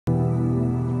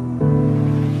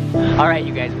All right,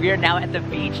 you guys, we are now at the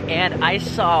beach, and I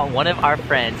saw one of our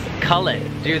friends,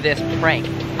 Cullen, do this prank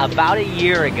about a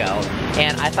year ago,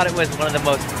 and I thought it was one of the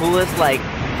most coolest, like,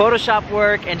 Photoshop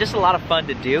work and just a lot of fun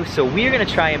to do. So we are gonna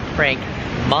try and prank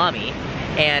Mommy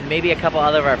and maybe a couple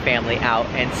other of our family out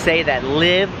and say that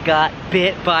Liv got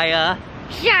bit by a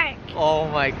shark. Oh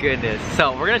my goodness.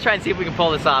 So we're gonna try and see if we can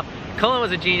pull this off. Cullen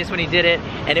was a genius when he did it,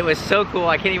 and it was so cool.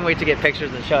 I can't even wait to get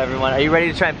pictures and show everyone. Are you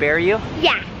ready to try and bury you?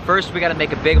 Yeah. First, we gotta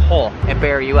make a big hole and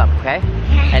bury you up, okay?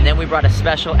 And then we brought a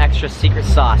special extra secret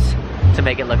sauce to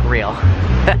make it look real.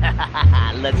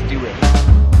 Let's do it.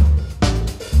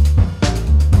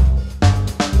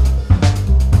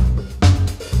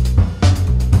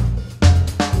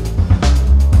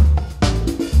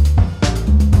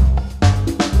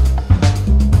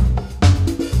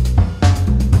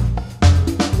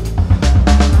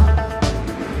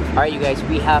 All right, you guys,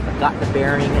 we have got the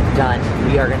burying done.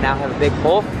 We are gonna now have a big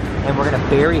hole and we're gonna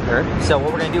bury her. So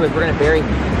what we're gonna do is we're gonna bury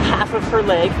half of her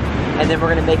leg and then we're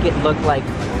gonna make it look like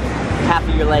half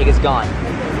of your leg is gone.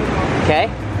 Okay?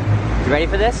 You ready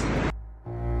for this?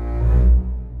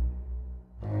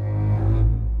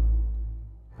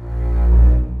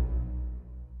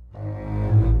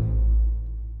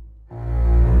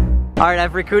 All right,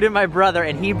 I've recruited my brother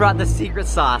and he brought the secret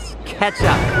sauce,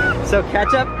 ketchup. So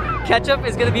ketchup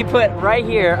is gonna be put right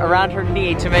here around her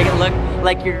knee to make it look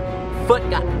like your foot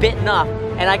got bitten off.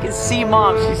 And I can see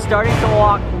Mom, she's starting to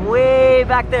walk way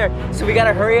back there. So we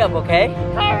gotta hurry up, okay?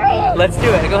 Hurry. Let's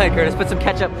do it. Go ahead, Curtis, put some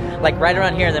ketchup like right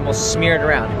around here and then we'll smear it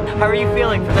around. How are you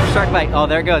feeling from the shark bite? Oh,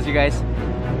 there it goes, you guys.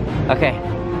 Okay,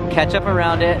 ketchup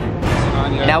around it.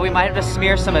 Now we might have to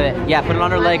smear some of it. Yeah, put it on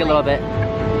her leg a little bit.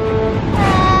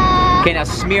 Okay, now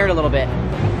smear it a little bit.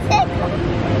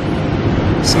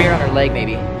 Smear on her leg,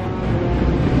 maybe.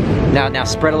 Now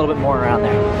spread a little bit more around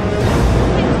there.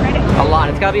 A lot,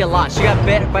 it's gotta be a lot. She got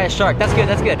bit by a shark. That's good,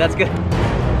 that's good, that's good.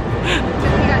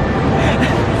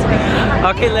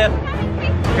 Okay, Liv.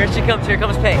 Here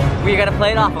comes Pay. We gotta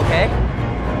play it off, okay?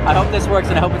 I hope this works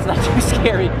and I hope it's not too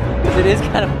scary, because it is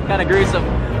kind of gruesome.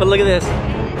 But look at this.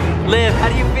 Liv, how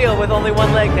do you feel with only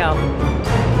one leg now?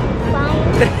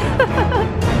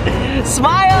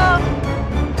 Smile!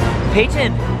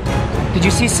 Peyton, did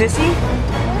you see Sissy?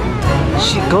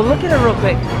 Go look at her real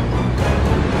quick.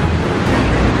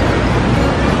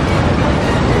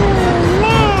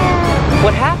 No.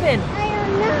 What happened? I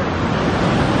don't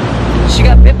know. She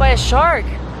got bit by a shark.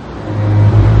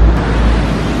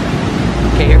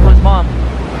 Okay, here comes Mom.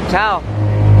 Tao.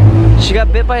 She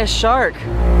got bit by a shark.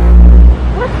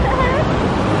 What the heck?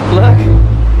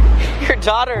 Look. Your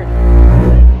daughter.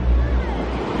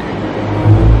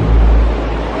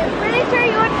 I'm pretty sure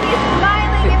you wouldn't be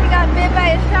smiling if you got bit by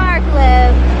a shark,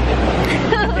 Liv.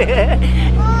 Oh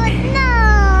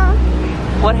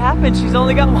no! What happened? She's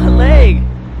only got one leg.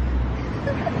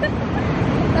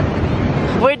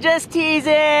 We're just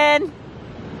teasing. It's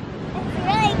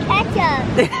really ketchup.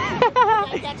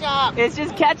 Ketchup. It's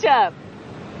just ketchup.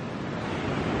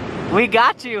 We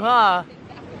got you, huh?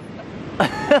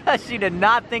 She did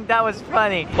not think that was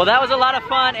funny. Well, that was a lot of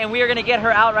fun, and we are gonna get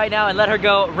her out right now and let her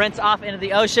go rinse off into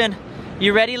the ocean.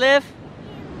 You ready, Liv?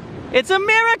 It's a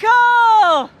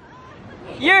miracle!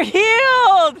 You're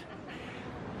healed!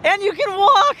 And you can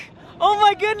walk! Oh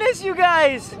my goodness, you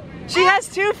guys! She has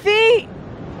 2 feet!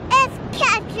 It's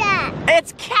ketchup.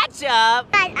 It's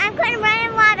ketchup! Guys, I'm going to run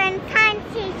in water and find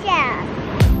seashells.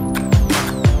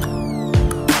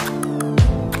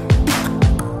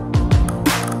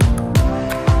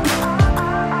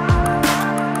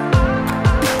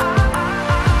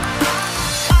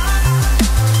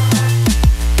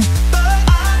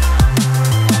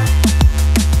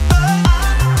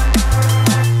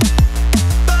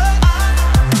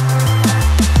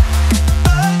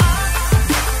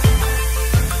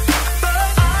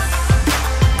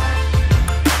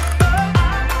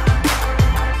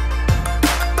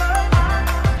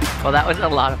 Well, that was a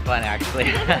lot of fun, actually.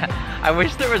 I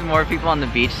wish there was more people on the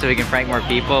beach so we can prank more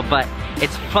people, but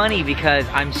it's funny because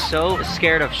I'm so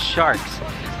scared of sharks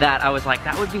that I was like,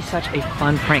 that would be such a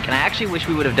fun prank. And I actually wish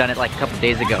we would have done it like a couple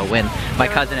days ago when my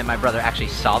cousin and my brother actually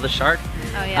saw the shark.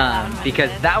 Oh yeah, because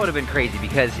that would have been crazy,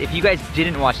 because if you guys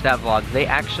didn't watch that vlog, they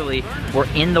actually were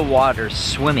in the water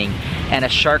swimming and a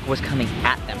shark was coming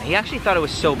at them. He actually thought it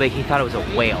was so big, he thought it was a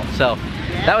whale. So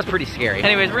that was pretty scary.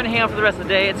 Anyways, we're gonna hang out for the rest of the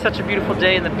day. It's such a beautiful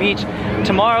day in the beach.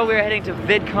 Tomorrow we're heading to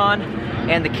VidCon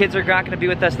and the kids are not gonna be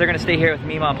with us. They're gonna stay here with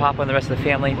me, Mom, Papa, and the rest of the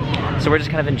family. So we're just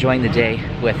kind of enjoying the day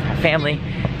with our family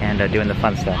and doing the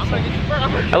fun stuff. So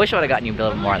I wish I would have gotten you a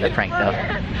little more on the prank though.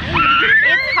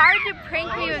 hard to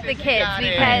prank me with the kids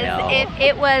because if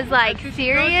it was like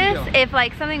serious, if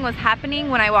like something was happening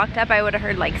when I walked up, I would have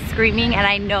heard like screaming, and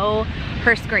I know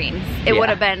her screams. It would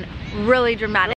have been really dramatic.